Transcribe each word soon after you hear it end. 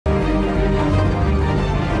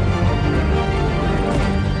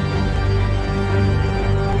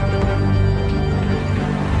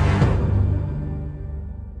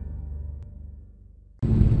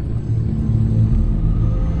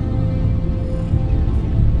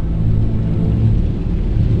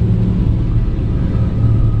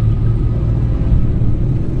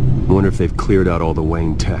wonder if they've cleared out all the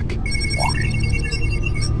Wayne tech.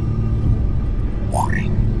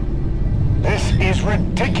 This is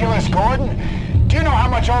ridiculous, Gordon. Do you know how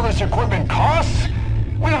much all this equipment costs?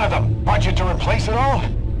 We don't have the budget to replace it all.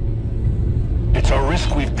 It's a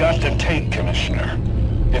risk we've got to take, Commissioner.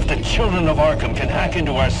 If the children of Arkham can hack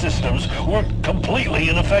into our systems, we're completely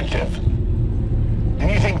ineffective. And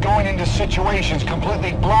you think going into situations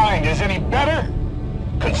completely blind is any better?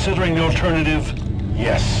 Considering the alternative,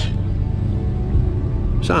 yes.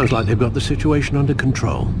 Sounds like they've got the situation under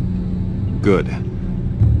control. Good.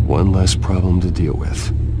 One less problem to deal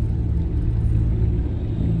with.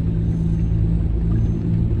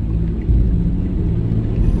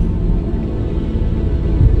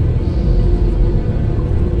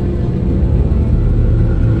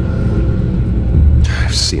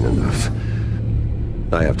 I've seen enough.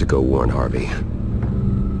 I have to go warn Harvey.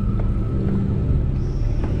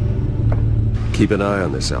 Keep an eye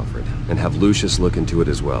on this, Alfred, and have Lucius look into it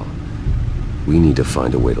as well. We need to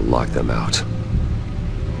find a way to lock them out.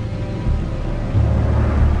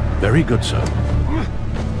 Very good, sir.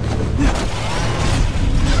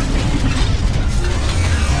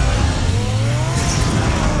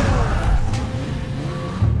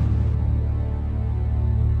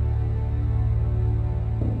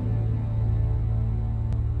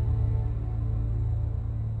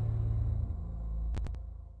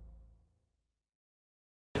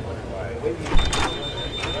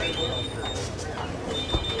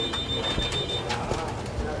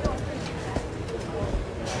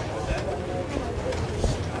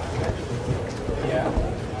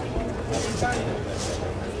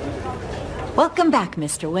 Welcome back,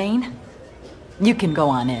 Mr. Wayne. You can go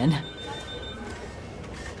on in.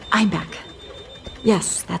 I'm back.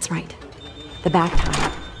 Yes, that's right. The back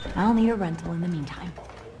time. I'll need a rental in the meantime.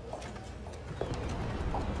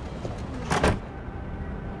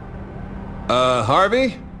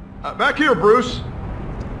 Harvey? Back here, Bruce.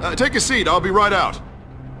 Take a seat. I'll be right out.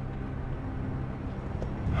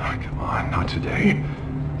 Oh, come on, not today.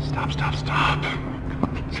 Stop.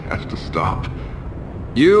 This has to stop.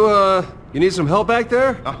 You need some help back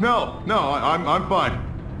there? No, I'm fine.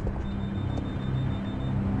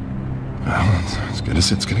 Well, it's as good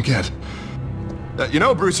as it's gonna get. You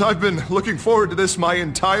know, Bruce, I've been looking forward to this my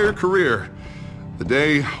entire career. The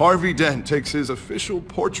day Harvey Dent takes his official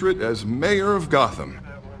portrait as mayor of Gotham.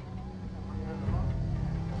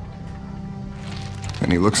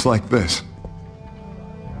 And he looks like this.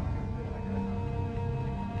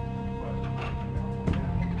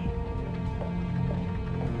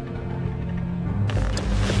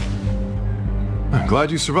 I'm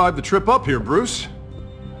glad you survived the trip up here, Bruce.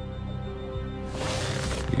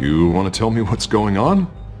 You want to tell me what's going on?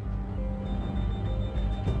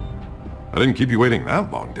 I didn't keep you waiting that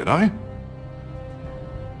long, did I?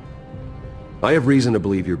 I have reason to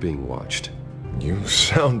believe you're being watched. You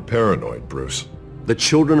sound paranoid, Bruce. The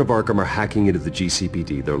children of Arkham are hacking into the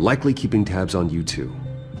GCPD. They're likely keeping tabs on you too.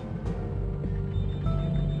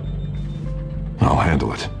 I'll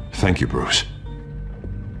handle it. Thank you, Bruce.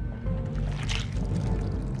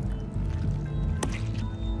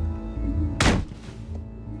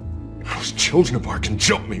 Those children of Arkham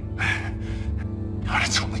jumped me. God,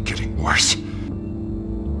 it's only getting worse.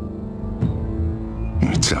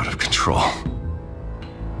 It's out of control.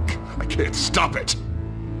 I can't stop it.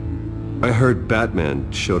 I heard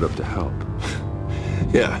Batman showed up to help.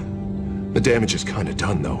 Yeah. The damage is kind of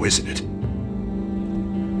done, though, isn't it?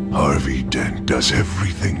 Harvey Dent does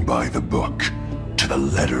everything by the book, to the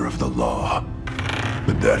letter of the law.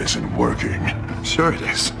 But that isn't working. Sure it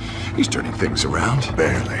is. He's turning things around.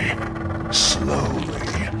 Barely. Slowly.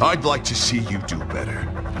 I'd like to see you do better.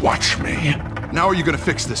 Watch me. Now are you gonna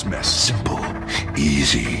fix this mess? Simple.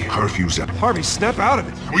 Easy. Curfew's up. Harvey, snap out of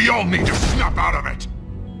it! We all need to snap out of it!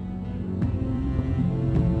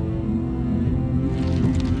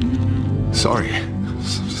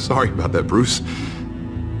 Sorry about that, Bruce.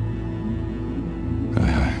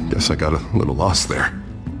 I guess I got a little lost there.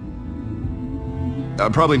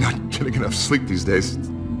 I'm probably not getting enough sleep these days.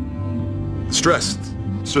 Stress.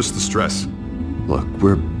 It's just the stress. Look,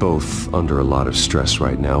 we're both under a lot of stress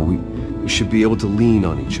right now. We should be able to lean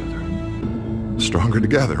on each other. Stronger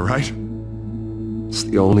together, right? It's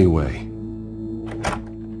the only way.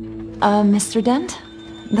 Mr. Dent?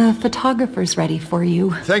 The photographer's ready for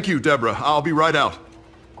you. Thank you, Deborah. I'll be right out.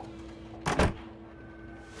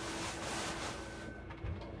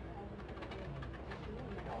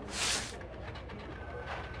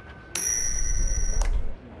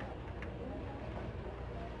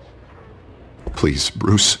 Please,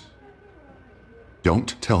 Bruce.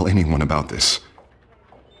 Don't tell anyone about this.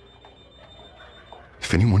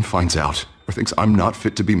 If anyone finds out, or thinks I'm not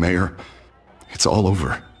fit to be mayor, it's all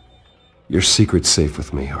over. Your secret's safe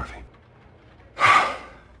with me, Harvey.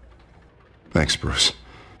 Thanks, Bruce.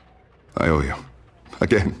 I owe you.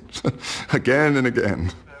 Again. Again and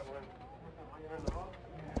again.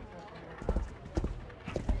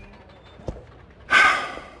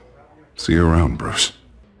 See you around, Bruce.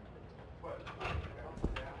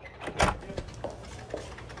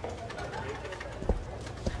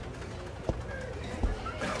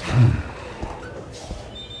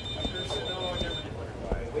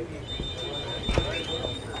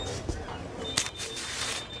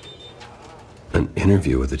 An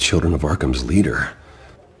interview with the Children of Arkham's leader.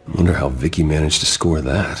 I wonder how Vicky managed to score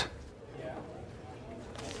that.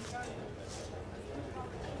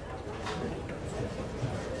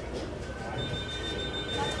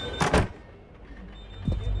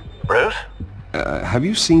 Bruce? Have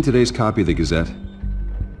you seen today's copy of the Gazette?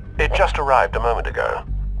 It just arrived a moment ago.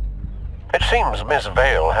 It seems Miss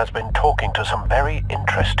Vale has been talking to some very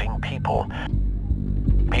interesting people.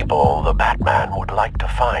 People the Batman would like to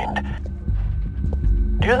find.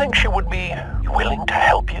 Do you think she would be willing to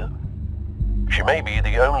help you? She may be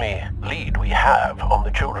the only lead we have on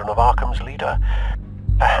the Children of Arkham's leader.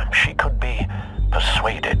 Perhaps she could be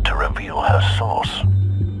persuaded to reveal her source.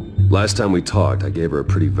 Last time we talked, I gave her a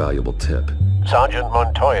pretty valuable tip. Sergeant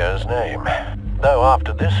Montoya's name. Though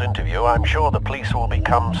after this interview, I'm sure the police will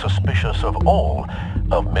become suspicious of all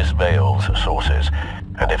of Miss Vale's sources.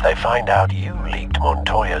 And if they find out you leaked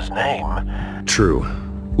Montoya's name... True.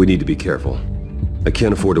 We need to be careful. I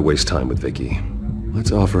can't afford to waste time with Vicky.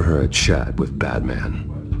 Let's offer her a chat with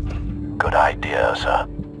Batman. Good idea, sir.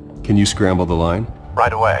 Can you scramble the line?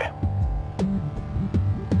 Right away.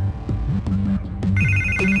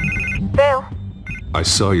 Vale. I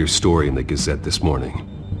saw your story in the Gazette this morning.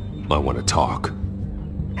 I want to talk.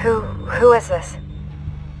 Who is this?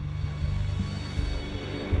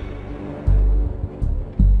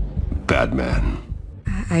 Batman.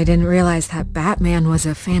 I didn't realize that Batman was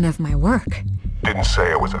a fan of my work. Didn't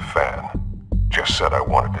say I was a fan. Just said I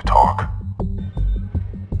wanted to talk.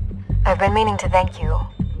 I've been meaning to thank you.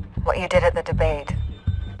 What you did at the debate.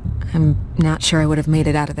 I'm not sure I would have made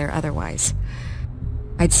it out of there otherwise.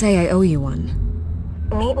 I'd say I owe you one.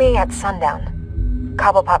 Meet me at sundown.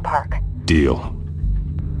 Cobblepot Park. Deal.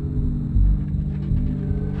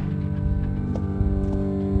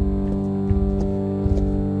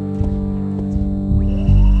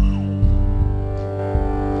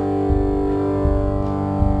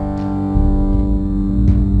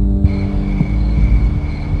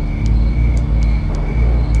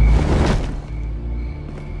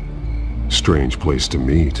 Strange place to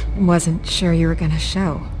meet. Wasn't sure you were gonna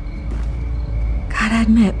show. Gotta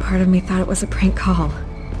admit, part of me thought it was a prank call.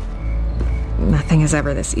 Nothing is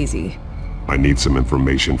ever this easy. I need some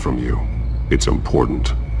information from you. It's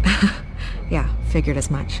important. Yeah, figured as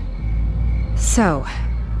much. So,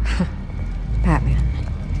 Batman.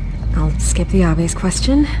 I'll skip the obvious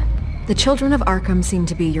question. The Children of Arkham seem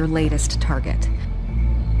to be your latest target.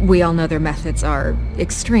 We all know their methods are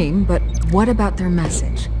extreme, but what about their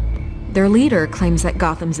message? Their leader claims that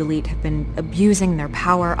Gotham's elite have been abusing their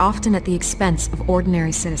power, often at the expense of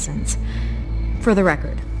ordinary citizens. For the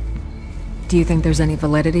record, do you think there's any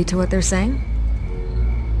validity to what they're saying?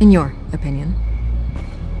 In your opinion?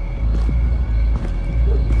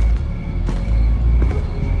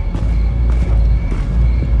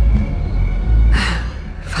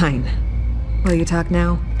 Fine. Will you talk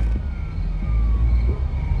now?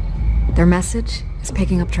 Their message is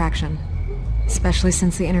picking up traction. Especially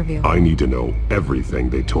since the interview. I need to know everything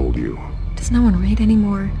they told you. Does no one read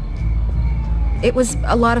anymore? It was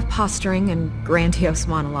a lot of posturing and grandiose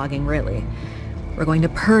monologuing, really. We're going to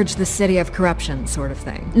purge the city of corruption, sort of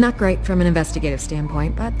thing. Not great from an investigative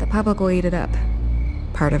standpoint, but the public will eat it up.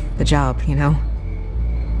 Part of the job, you know?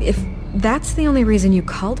 If that's the only reason you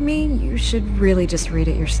called me, you should really just read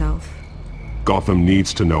it yourself. Gotham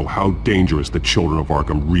needs to know how dangerous the Children of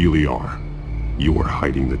Arkham really are. You are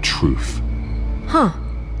hiding the truth. Huh.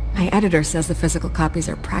 My editor says the physical copies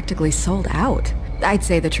are practically sold out. I'd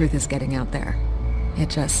say the truth is getting out there. It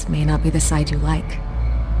just may not be the side you like.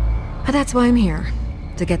 But that's why I'm here.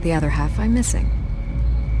 To get the other half I'm missing.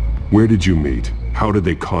 Where did you meet? How did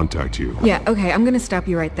they contact you? Yeah, okay, I'm gonna stop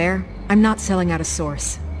you right there. I'm not selling out a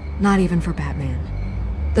source. Not even for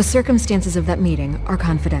Batman. The circumstances of that meeting are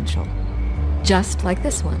confidential. Just like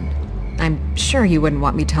this one. I'm sure you wouldn't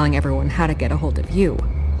want me telling everyone how to get a hold of you.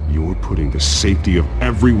 You're putting the safety of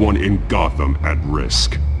everyone in Gotham at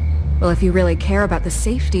risk. Well, if you really care about the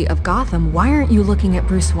safety of Gotham, why aren't you looking at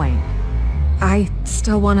Bruce Wayne? I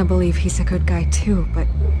still want to believe he's a good guy too, but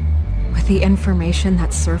With the information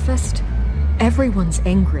that surfaced, everyone's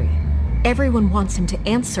angry. Everyone wants him to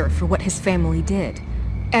answer for what his family did.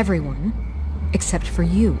 Everyone, except for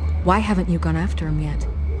you. Why haven't you gone after him yet?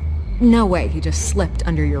 No way he just slipped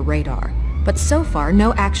under your radar. But so far,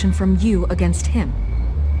 no action from you against him.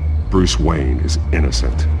 Bruce Wayne is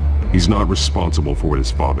innocent. He's not responsible for what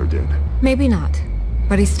his father did. Maybe not,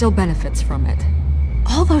 but he still benefits from it.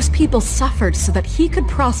 All those people suffered so that he could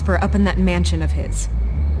prosper up in that mansion of his.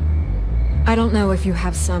 I don't know if you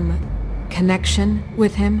have some connection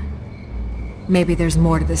with him. Maybe there's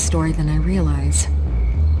more to this story than I realize.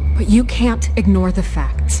 But you can't ignore the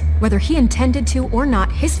facts. Whether he intended to or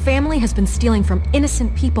not, his family has been stealing from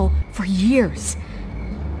innocent people for years.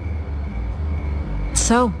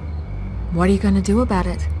 So, what are you gonna do about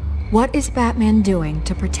it? What is Batman doing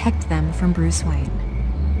to protect them from Bruce Wayne?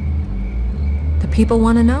 The people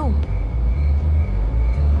want to know.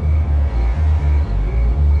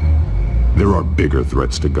 There are bigger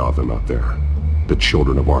threats to Gotham out there. The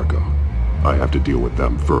children of Arkham. I have to deal with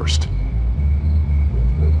them first.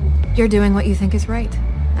 You're doing what you think is right.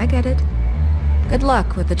 I get it. Good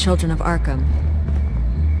luck with the children of Arkham.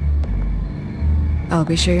 I'll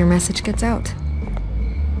be sure your message gets out.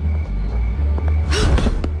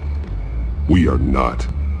 We are not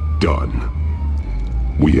done.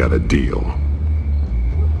 We had a deal.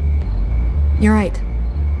 You're right.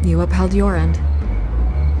 You upheld your end.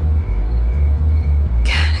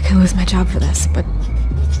 God, I could lose my job for this, but...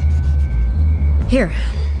 Here.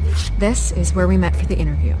 This is where we met for the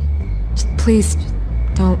interview. Just please,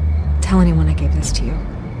 don't tell anyone I gave this to you.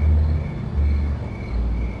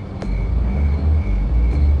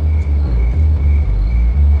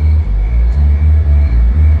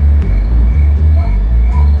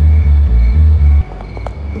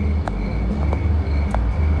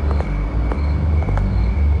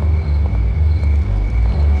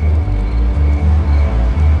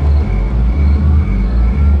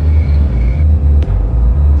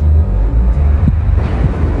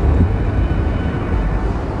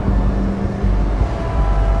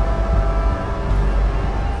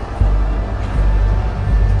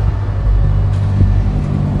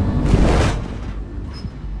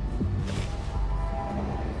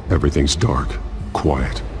 Everything's dark,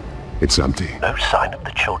 quiet. It's empty. No sign of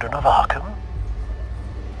the children of Arkham?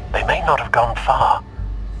 They may not have gone far.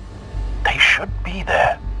 They should be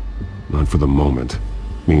there. Not for the moment.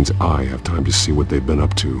 Means I have time to see what they've been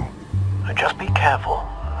up to. Just be careful.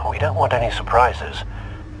 We don't want any surprises.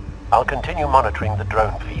 I'll continue monitoring the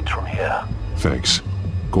drone feeds from here. Thanks.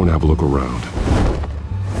 Go and have a look around.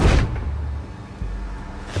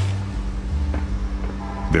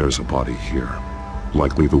 There's a body here.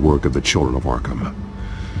 Likely the work of the children of Arkham.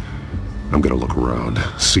 I'm gonna look around,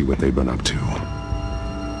 see what they've been up to.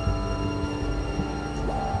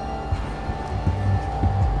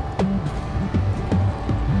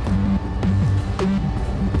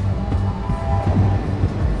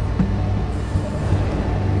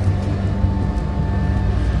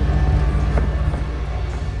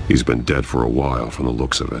 He's been dead for a while from the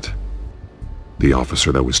looks of it. The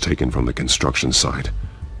officer that was taken from the construction site.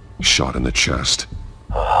 Shot in the chest.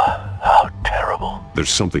 How terrible. There's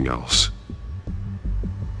something else.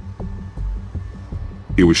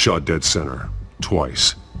 He was shot dead center.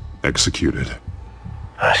 Twice. Executed.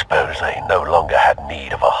 I suppose they no longer had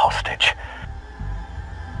need of a hostage.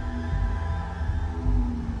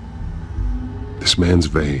 This man's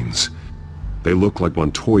veins. They look like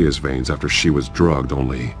Montoya's veins after she was drugged,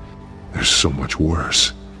 only they're so much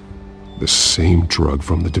worse. The same drug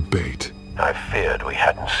from the debate. I feared we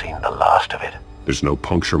hadn't seen the last of it. There's no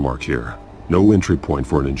puncture mark here. No entry point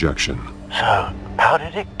for an injection. So, how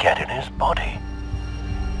did it get in his body?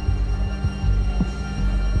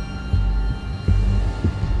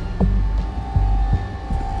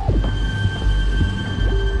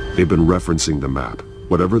 They've been referencing the map.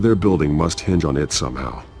 Whatever they're building must hinge on it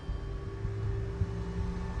somehow.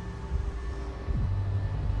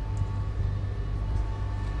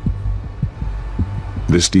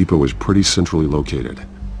 This depot is pretty centrally located.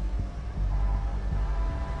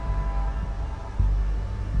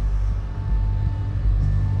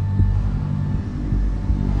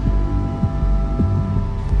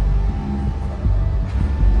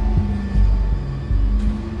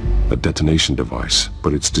 A detonation device,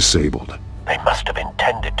 but it's disabled. They must have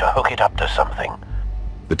intended to hook it up to something.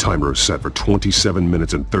 The timer is set for 27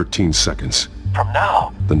 minutes and 13 seconds. From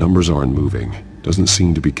now? The numbers aren't moving. Doesn't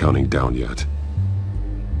seem to be counting down yet.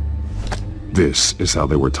 This is how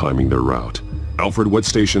they were timing their route. Alfred, what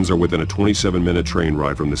stations are within a 27-minute train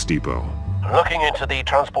ride from this depot? Looking into the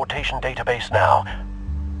transportation database now.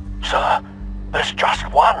 Sir, there's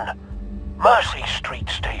just one. Mercy Street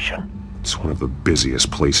Station. It's one of the busiest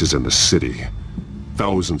places in the city.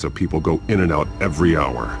 Thousands of people go in and out every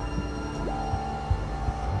hour.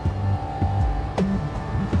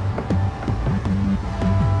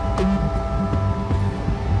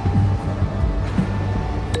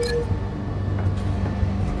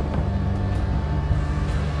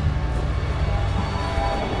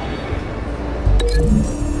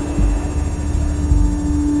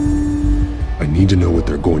 I need to know what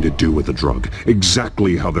they're going to do with the drug,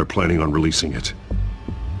 exactly how they're planning on releasing it.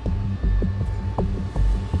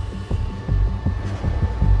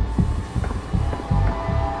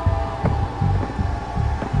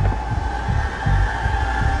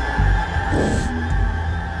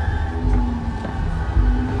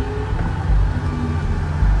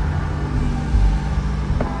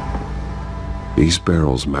 These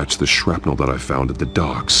barrels match the shrapnel that I found at the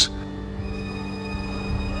docks.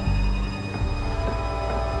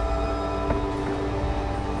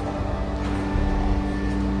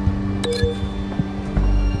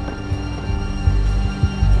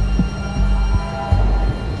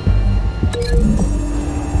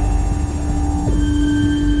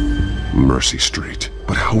 Mercy Street.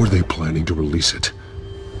 But how are they planning to release it?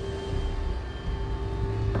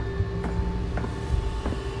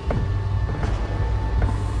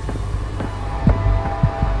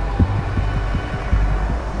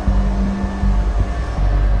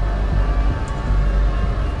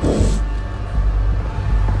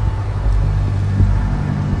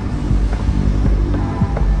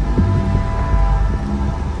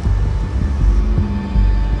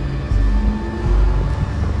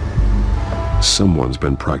 Someone's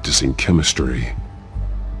been practicing chemistry.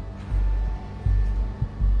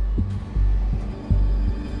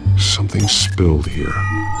 Something spilled here.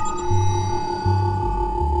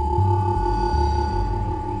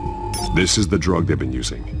 This is the drug they've been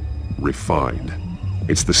using. Refined.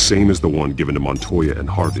 It's the same as the one given to Montoya and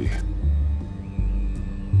Harvey.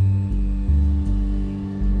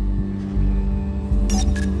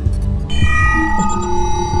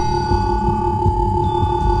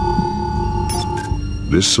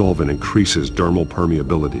 This solvent increases dermal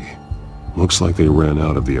permeability. Looks like they ran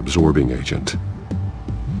out of the absorbing agent.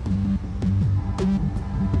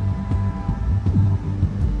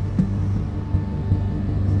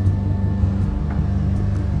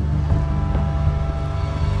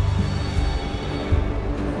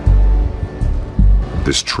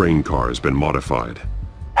 This train car has been modified.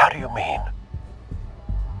 How do you mean?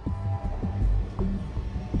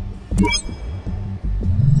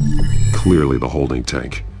 Clearly the holding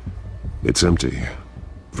tank. It's empty.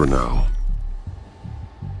 For now.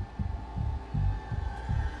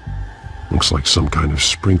 Looks like some kind of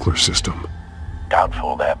sprinkler system.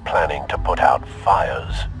 Doubtful they're planning to put out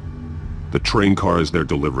fires. The train car is their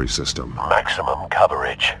delivery system. Maximum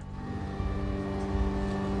coverage.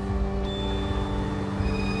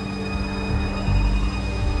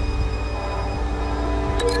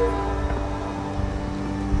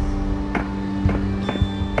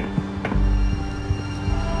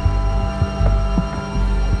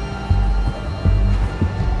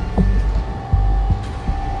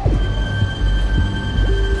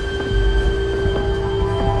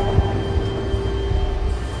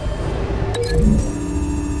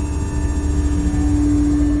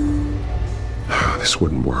 This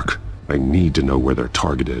wouldn't work. I need to know where their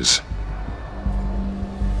target is.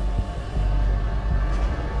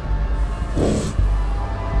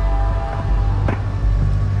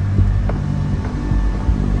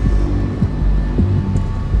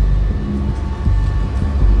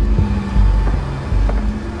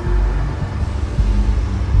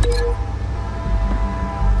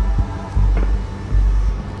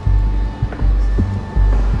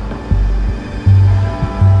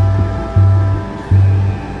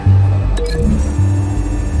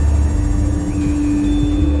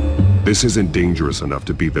 This isn't dangerous enough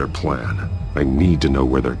to be their plan. I need to know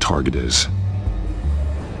where their target is.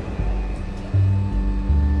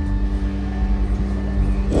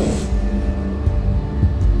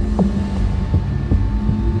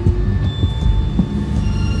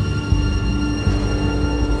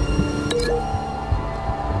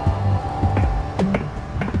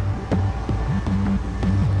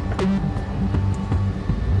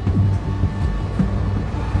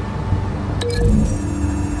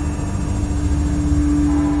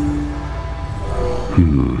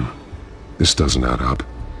 This doesn't add up.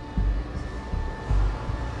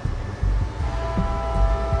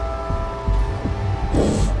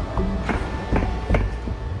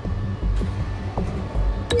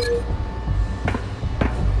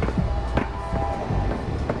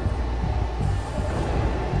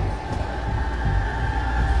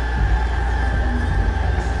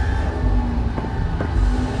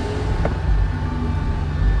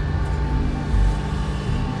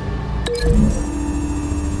 The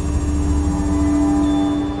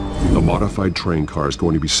modified train car is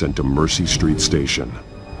going to be sent to Mercy Street Station.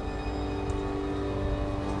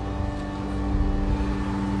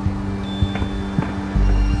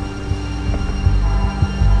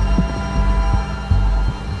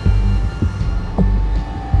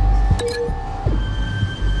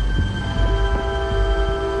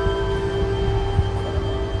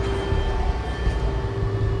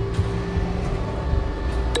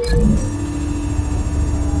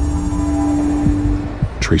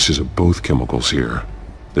 Traces of both chemicals here.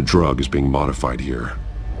 The drug is being modified here.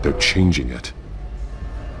 They're changing it.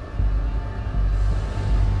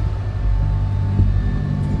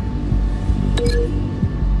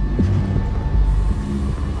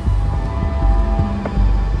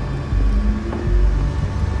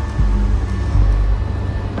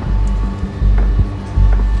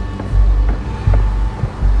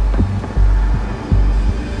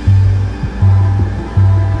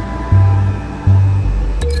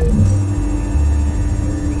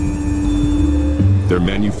 They're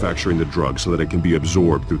manufacturing the drug so that it can be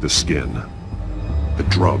absorbed through the skin. The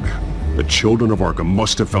drug. The children of Arkham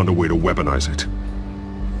must have found a way to weaponize it.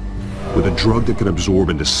 With a drug that can absorb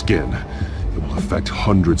into skin, it will affect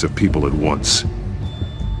hundreds of people at once.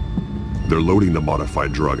 They're loading the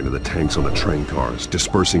modified drug into the tanks on the train cars,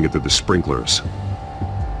 dispersing it through the sprinklers.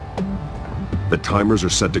 The timers are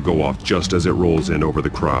set to go off just as it rolls in over the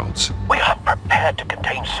crowds. We are prepared to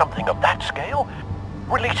contain something of that scale?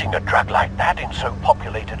 Releasing a drug like that in so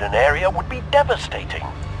populated an area would be devastating.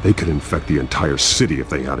 They could infect the entire city if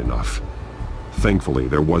they had enough. Thankfully,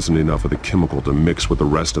 there wasn't enough of the chemical to mix with the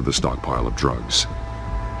rest of the stockpile of drugs.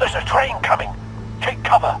 There's a train coming. Take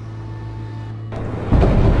cover.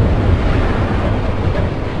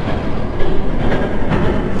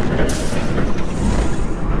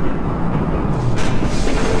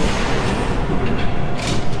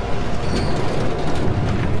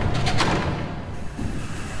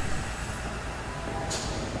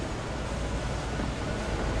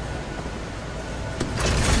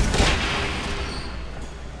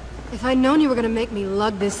 If I'd known you were gonna make me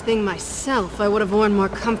lug this thing myself, I would have worn more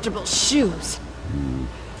comfortable shoes.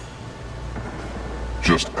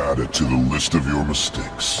 Just add it to the list of your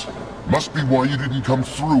mistakes. Must be why you didn't come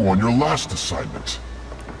through on your last assignment.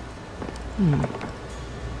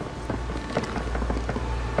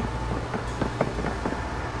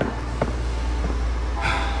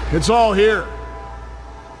 It's all here.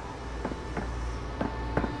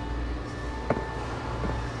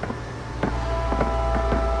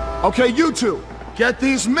 Okay, you two, get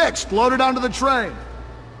these mixed, loaded onto the train.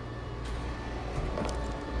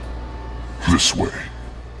 This way.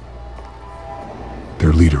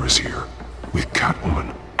 Their leader is here, with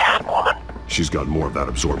Catwoman. Catwoman? She's got more of that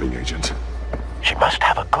absorbing agent. She must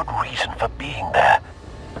have a good reason for being there.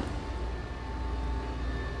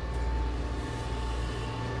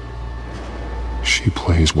 She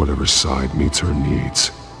plays whatever side meets her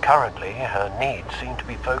needs. Currently, her needs seem to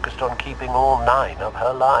be focused on keeping all 9 of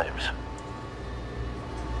her lives.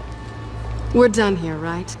 We're done here,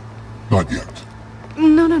 right? Not yet.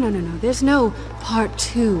 No. There's no part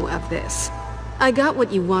 2 of this. I got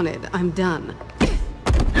what you wanted. I'm done.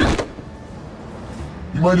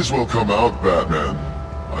 You might as well come out, Batman.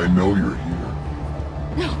 I know you're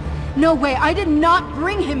here. No way. I did not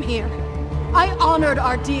bring him here. I honored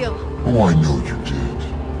our deal. Oh, I know you did.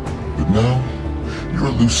 But now, you're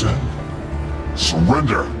a loose end.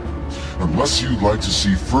 Surrender! Unless you'd like to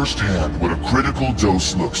see firsthand what a critical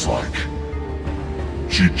dose looks like.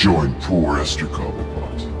 She joined poor Esther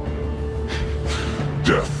Cobblepot.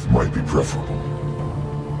 Death might be preferable.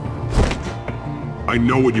 I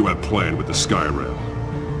know what you have planned with the Skyrim.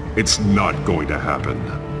 It's not going to happen.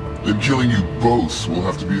 Then killing you both will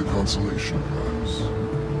have to be a consolation prize.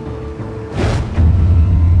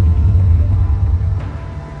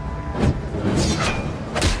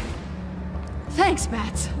 Thanks,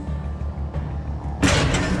 Bats.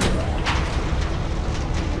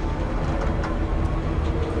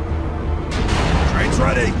 Train's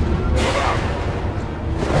ready.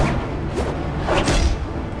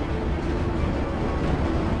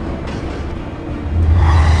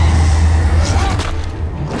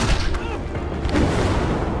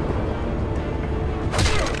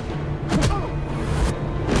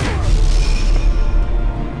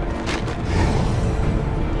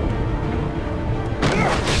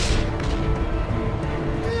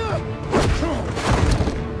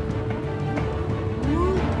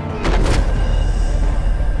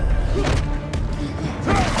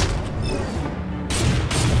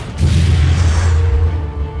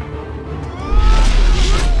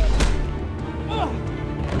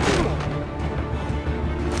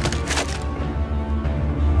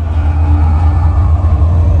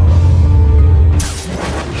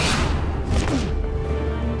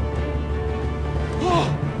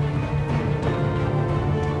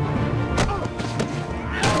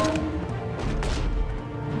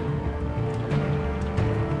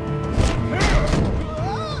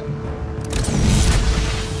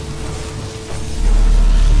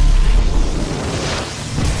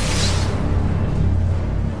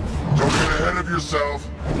 yourself.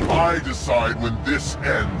 I decide when this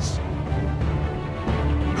ends.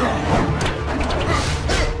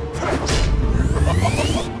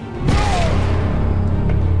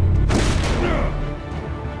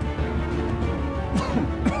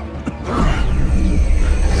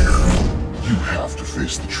 You have to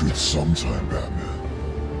face the truth sometime, Batman.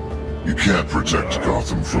 You can't protect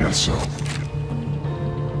Gotham from itself.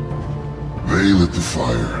 They lit the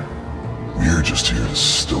fire. We're just here to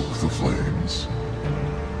stoke the flames.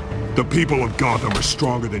 The people of Gotham are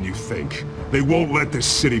stronger than you think. They won't let this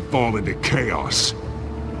city fall into chaos.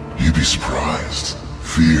 You'd be surprised.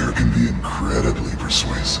 Fear can be incredibly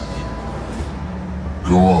persuasive.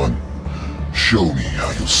 Go on. Show me how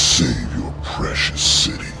you'll save your precious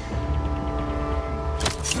city.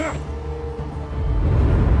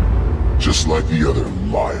 Just like the other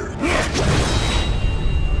liars.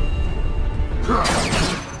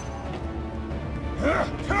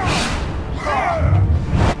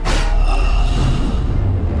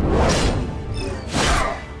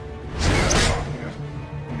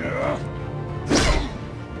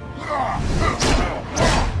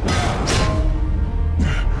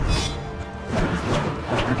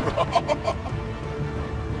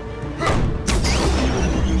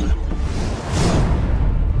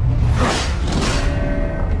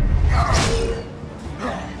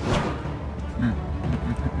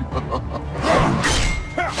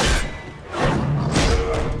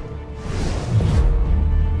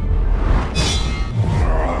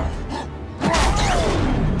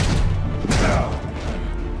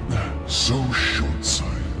 So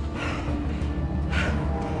short-sighted.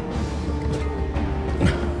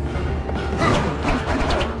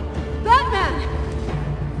 Batman!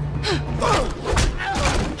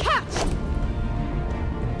 Catch!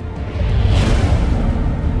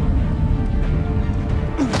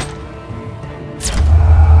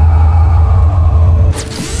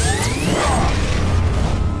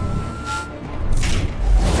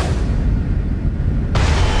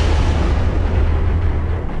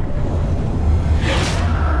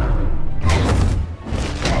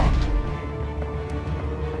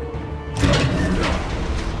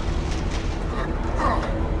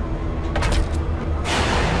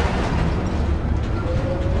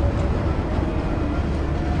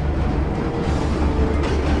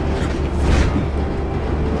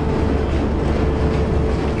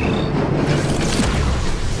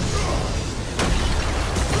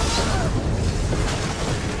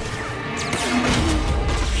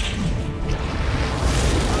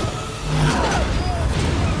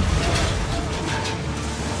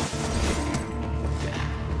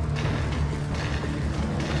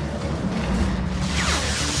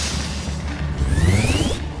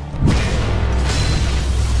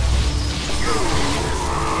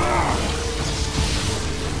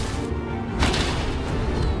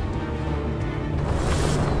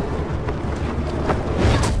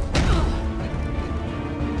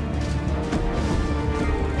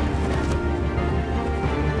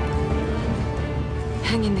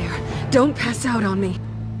 Hang in there. Don't pass out on me.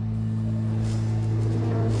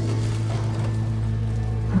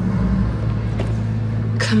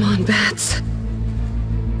 Come on, Bats.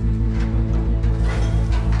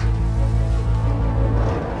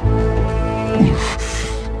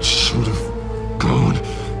 Should have gone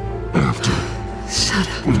after. Shut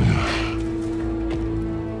up.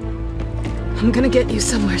 I'm gonna get you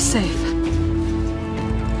somewhere safe.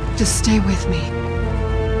 Just stay with me.